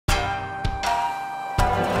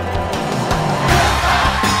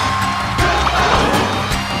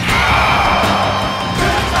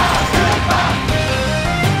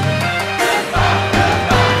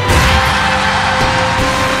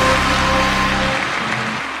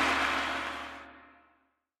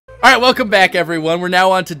Alright, welcome back everyone. We're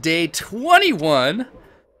now on to day 21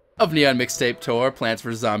 of Neon Mixtape Tour, Plants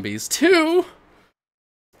vs. Zombies 2.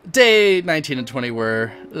 Day 19 and 20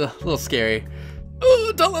 were a little scary.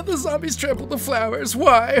 Oh, don't let the zombies trample the flowers.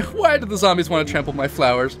 Why? Why do the zombies want to trample my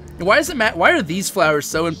flowers? And why why are these flowers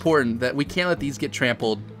so important that we can't let these get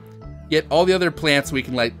trampled? Yet all the other plants we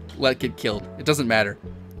can let get killed. It doesn't matter.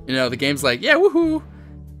 You know, the game's like, yeah, woohoo!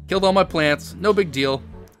 Killed all my plants, no big deal.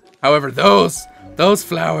 However, those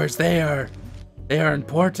flowers, they are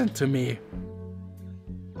important to me.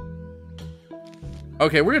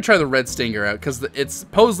 Okay, we're gonna try the red stinger out because it's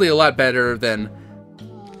supposedly a lot better than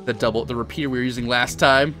the repeater we were using last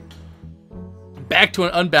time. Back to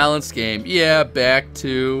an unbalanced game. Yeah, back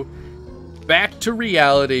to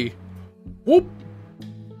reality. Whoop.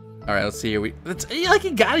 All right, let's see here. Like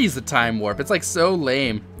you gotta use the time warp. It's like so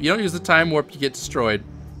lame. You don't use the time warp, you get destroyed.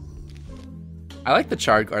 I like the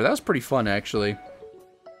chard guard. That was pretty fun, actually.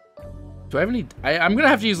 Do I have any? I'm gonna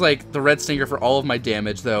have to use like the red stinger for all of my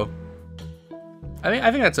damage, though. I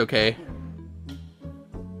think that's okay.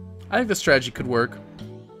 I think the strategy could work.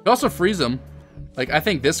 Could also freeze them. Like I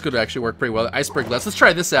think this could actually work pretty well. Iceberg. Let's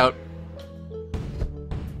try this out.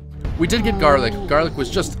 We did get garlic. Garlic was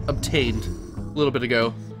just obtained a little bit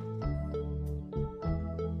ago.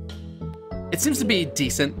 It seems to be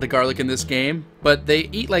decent, the garlic in this game, but they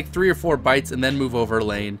eat like 3 or 4 bites and then move over a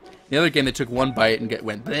lane. The other game, they took 1 bite and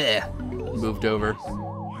went bleh, and moved over.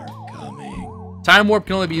 Time warp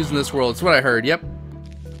can only be used in this world. It's what I heard. Yep.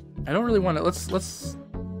 I don't really want to. Let's.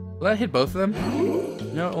 Will that hit both of them?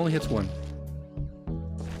 No, it only hits 1.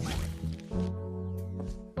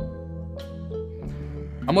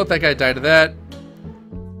 I'm gonna let that guy die to that.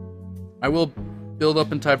 I will build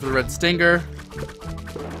up in time for the red stinger.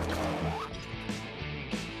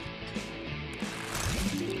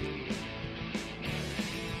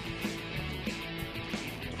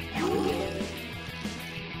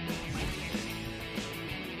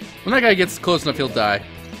 When that guy gets close enough, he'll die.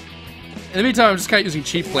 In the meantime, I'm just kind of using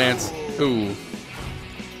cheap plants. Ooh.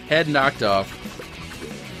 Head knocked off.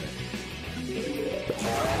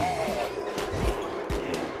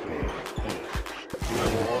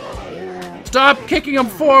 Stop kicking him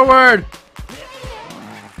forward!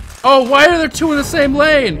 Oh, why are there 2 in the same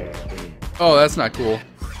lane? Oh, that's not cool.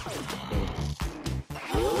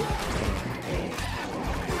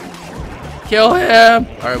 Kill him!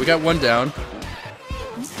 Alright, we got 1 down.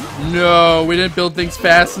 No, we didn't build things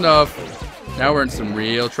fast enough. Now we're in some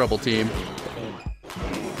real trouble, team.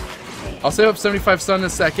 I'll save up 75 stun in a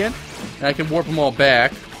second, and I can warp them all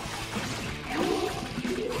back.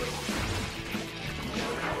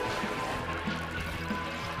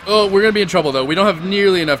 Oh, we're gonna be in trouble though. We don't have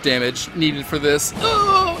nearly enough damage needed for this.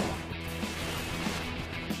 Oh!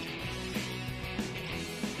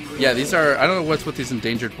 Yeah, these are. I don't know what's with these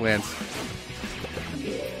endangered plants.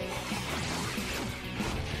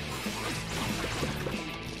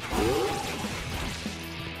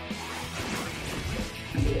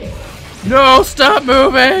 No, stop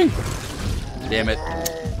moving! Damn it.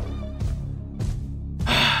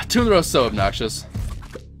 2 in a row, so obnoxious.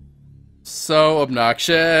 So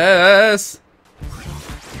obnoxious!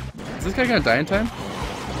 Is this guy gonna die in time?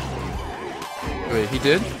 Wait, he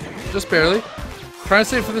did? Just barely. Trying to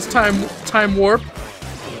save for this time warp.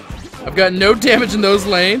 I've got no damage in those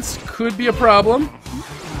lanes. Could be a problem.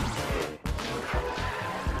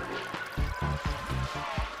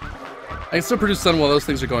 I can still produce stun while those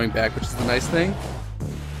things are going back, which is the nice thing.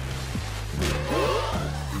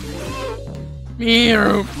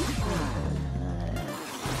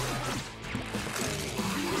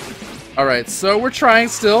 Alright, so we're trying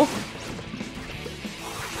still.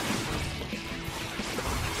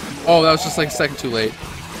 Oh, that was just like a second too late.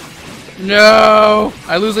 No!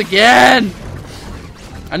 I lose again!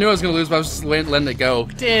 I knew I was gonna lose, but I was just letting it go.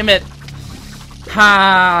 Damn it!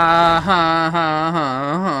 Ha ha ha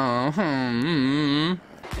ha ha.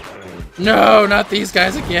 No, not these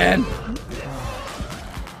guys again.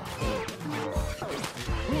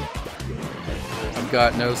 I've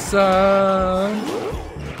got no sun.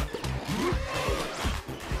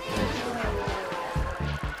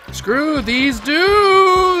 Screw these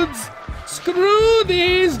dudes! Screw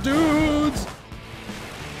these dudes!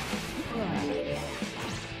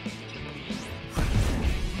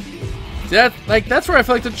 That's where I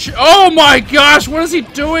feel like the oh my gosh, what is he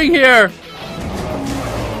doing here?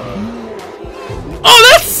 Oh,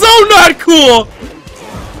 that's so not cool!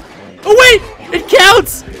 Oh wait, it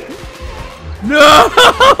counts! No!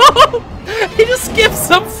 He just skips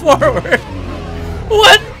them forward.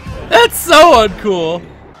 What? That's so uncool.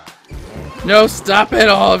 No, stop it,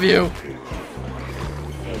 all of you.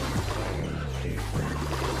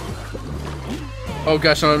 Oh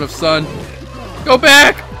gosh, I don't have enough sun. Go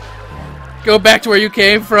back! Go back to where you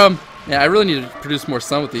came from. Yeah, I really need to produce more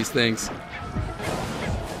sun with these things.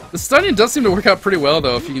 The stunning does seem to work out pretty well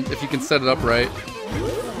though, if you can set it up right.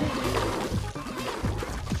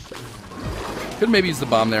 Could maybe use the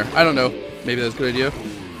bomb there. I don't know. Maybe that's a good idea.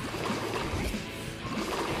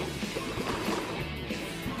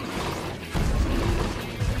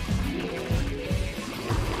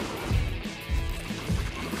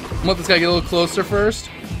 Let this guy get a little closer first.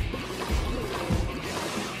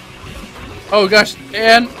 Oh gosh,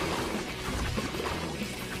 and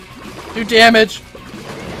do damage.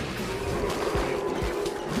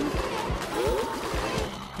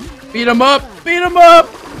 Beat him up! Beat him up!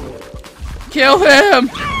 Kill him!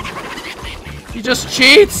 He just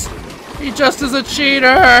cheats! He just is a cheater!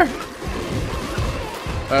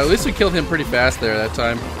 At least we killed him pretty fast there that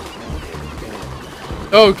time.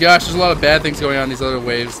 Oh gosh, there's a lot of bad things going on in these other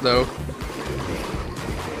waves though.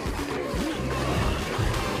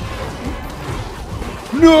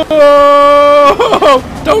 No!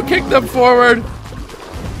 Don't kick them forward!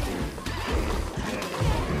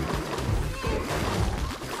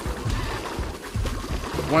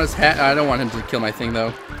 Want his hat? I don't want him to kill my thing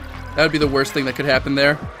though. That would be the worst thing that could happen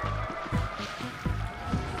there.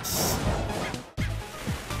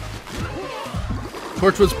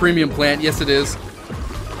 Torchwood's premium plant, yes it is.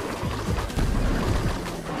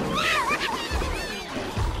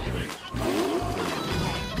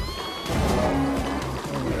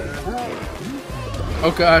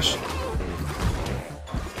 Oh gosh.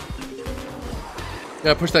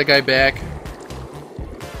 Gotta push that guy back.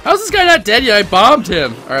 How's this guy not dead yet? I bombed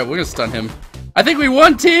him. Alright, we're gonna stun him. I think we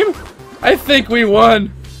won, team! I think we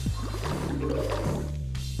won!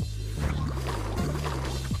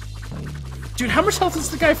 Dude, how much health does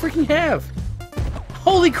the guy freaking have?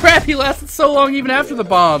 Holy crap, he lasted so long even after the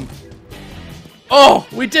bomb. Oh,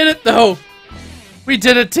 we did it though! We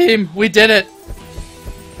did it, team! We did it!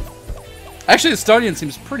 Actually, the Stunion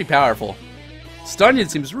seems pretty powerful. Stunion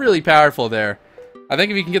seems really powerful there. I think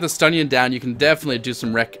if you can get the Stunion down, you can definitely do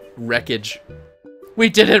some wreckage. We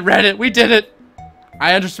did it, Reddit! We did it!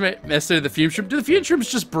 I underestimated the Fume Shroom. Dude, the Fume Shroom's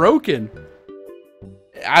just broken.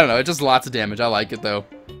 I don't know, it does lots of damage. I like it, though.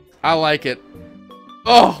 I like it.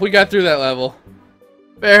 Oh, we got through that level.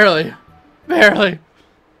 Barely. Barely.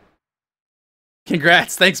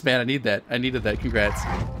 Congrats. Thanks, man. I need that. I needed that. Congrats.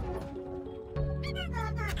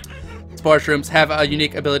 Spore-Shrooms have a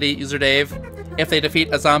unique ability, User Dave. If they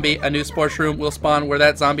defeat a zombie, a new Spore-Shroom will spawn where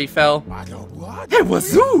that zombie fell. Hey,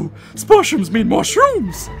 wazoo! Spore-Shrooms mean more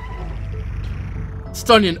shrooms!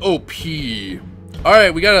 Stunion OP.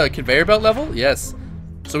 Alright, we got a conveyor belt level? Yes.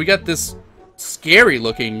 So we got this scary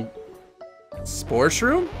looking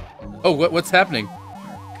Spore-Shroom? Oh, what's happening?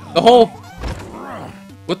 The whole...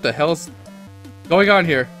 What the hell's going on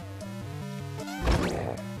here?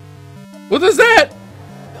 What is that?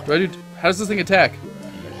 How does this thing attack?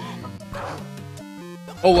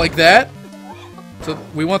 Oh, like that? So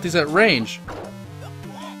we want these at range.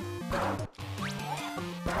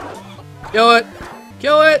 Kill it!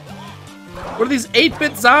 Kill it! What are these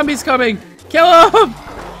 8-bit zombies coming? Kill them!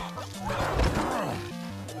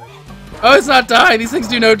 Oh, it's not dying. These things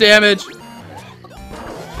do no damage.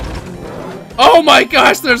 Oh my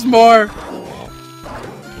gosh, there's more!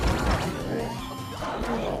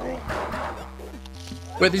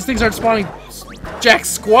 Wait, these things aren't spawning jack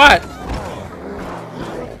squat!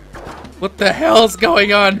 What the hell's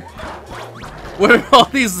going on? What are all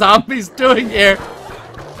these zombies doing here?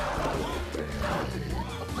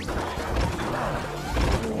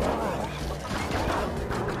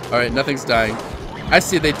 Alright, nothing's dying. I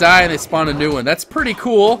see, they die and they spawn a new one. That's pretty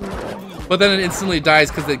cool. But then it instantly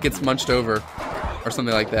dies because it gets munched over. Or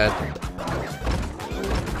something like that.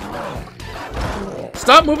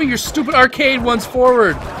 Stop moving your stupid arcade ones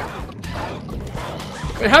forward!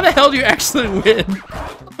 Wait, how the hell do you actually win?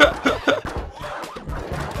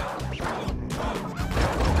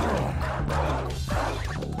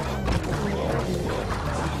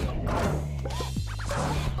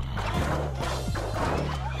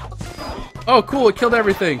 Oh, cool, it killed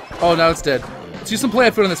everything. Oh, now it's dead. Let's use some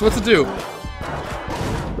plant food on this. What's it do?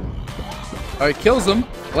 Alright, kills them.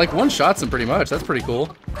 Like, one-shots them pretty much. That's pretty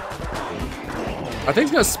cool. Are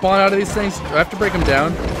things gonna spawn out of these things? Do I have to break them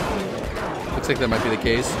down? Looks like that might be the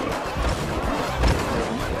case.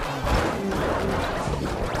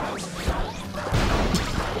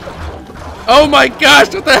 Oh my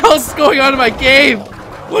gosh, what the hell is going on in my game?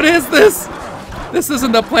 What is this? This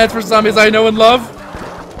isn't the Plants vs. Zombies I know and love.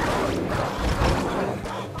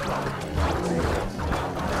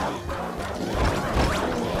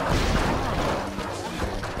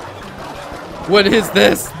 What is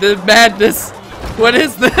this? The madness. What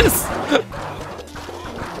is this?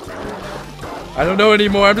 I don't know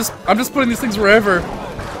anymore. I'm just putting these things wherever.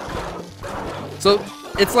 So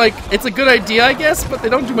it's like, it's a good idea, I guess, but they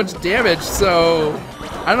don't do much damage, so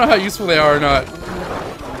I don't know how useful they are or not.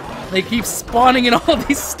 They keep spawning in all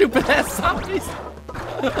these stupid ass zombies.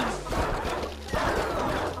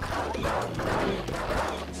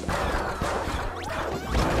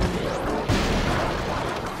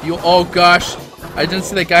 Oh gosh, I didn't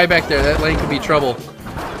see that guy back there. That lane could be trouble.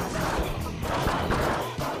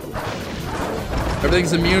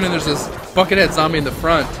 Everything's immune and there's this buckethead zombie in the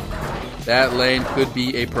front. That lane could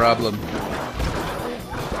be a problem.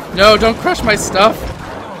 No, don't crush my stuff.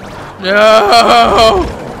 No!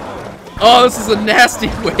 Oh, this is a nasty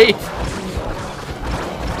wave.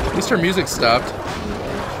 At least her music stopped.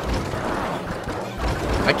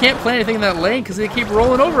 I can't play anything in that lane because they keep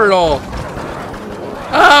rolling over it all.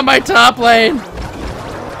 Ah, my top lane!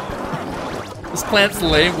 This plant's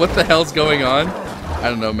lame. What the hell's going on? I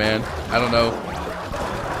don't know, man. I don't know.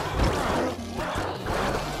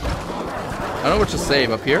 I don't know what to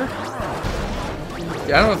save. Up here?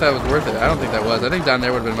 Yeah, I don't know if that was worth it. I don't think that was. I think down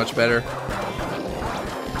there would have been much better.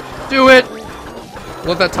 Do it!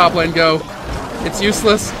 Let that top lane go. It's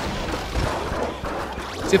useless.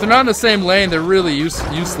 See, if they're not in the same lane, they're really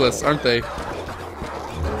useless, aren't they?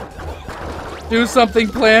 Do something,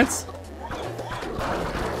 plants!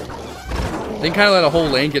 They can kind of let a whole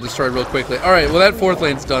lane get destroyed real quickly. Alright, well that fourth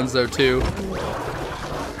lane's done though, too.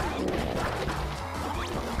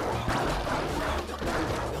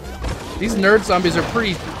 These nerd zombies are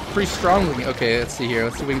pretty strong looking. Okay, let's see here.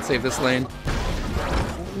 Let's see if we can save this lane.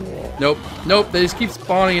 Nope. Nope, they just keep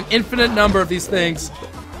spawning an infinite number of these things.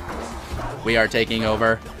 We are taking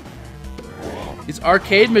over. These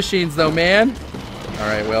arcade machines though, man.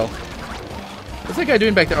 Alright, well. What's that guy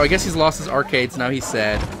doing back there? Oh, I guess he's lost his arcades. Now he's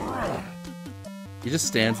sad. He just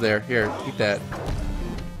stands there. Here, eat that.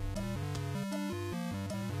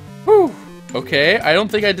 Whew. Okay, I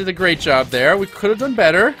don't think I did a great job there. We could have done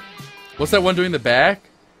better. What's that one doing in the back?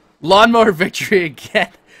 Lawnmower victory again.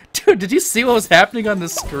 Dude, did you see what was happening on the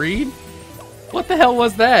screen? What the hell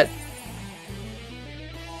was that?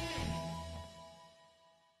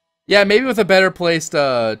 Yeah, maybe with a better placed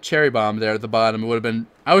cherry bomb there at the bottom, it would have been...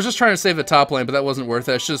 I was just trying to save the top lane, but that wasn't worth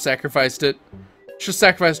it. I should have sacrificed it. Should have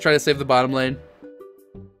sacrificed to try to save the bottom lane.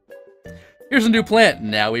 Here's a new plant.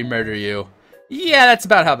 Now we murder you. Yeah, that's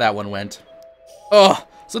about how that one went. Oh,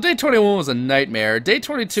 so day 21 was a nightmare. Day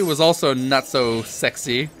 22 was also not so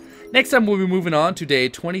sexy. Next time we'll be moving on to day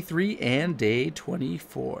 23 and day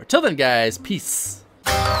 24. Till then, guys, peace.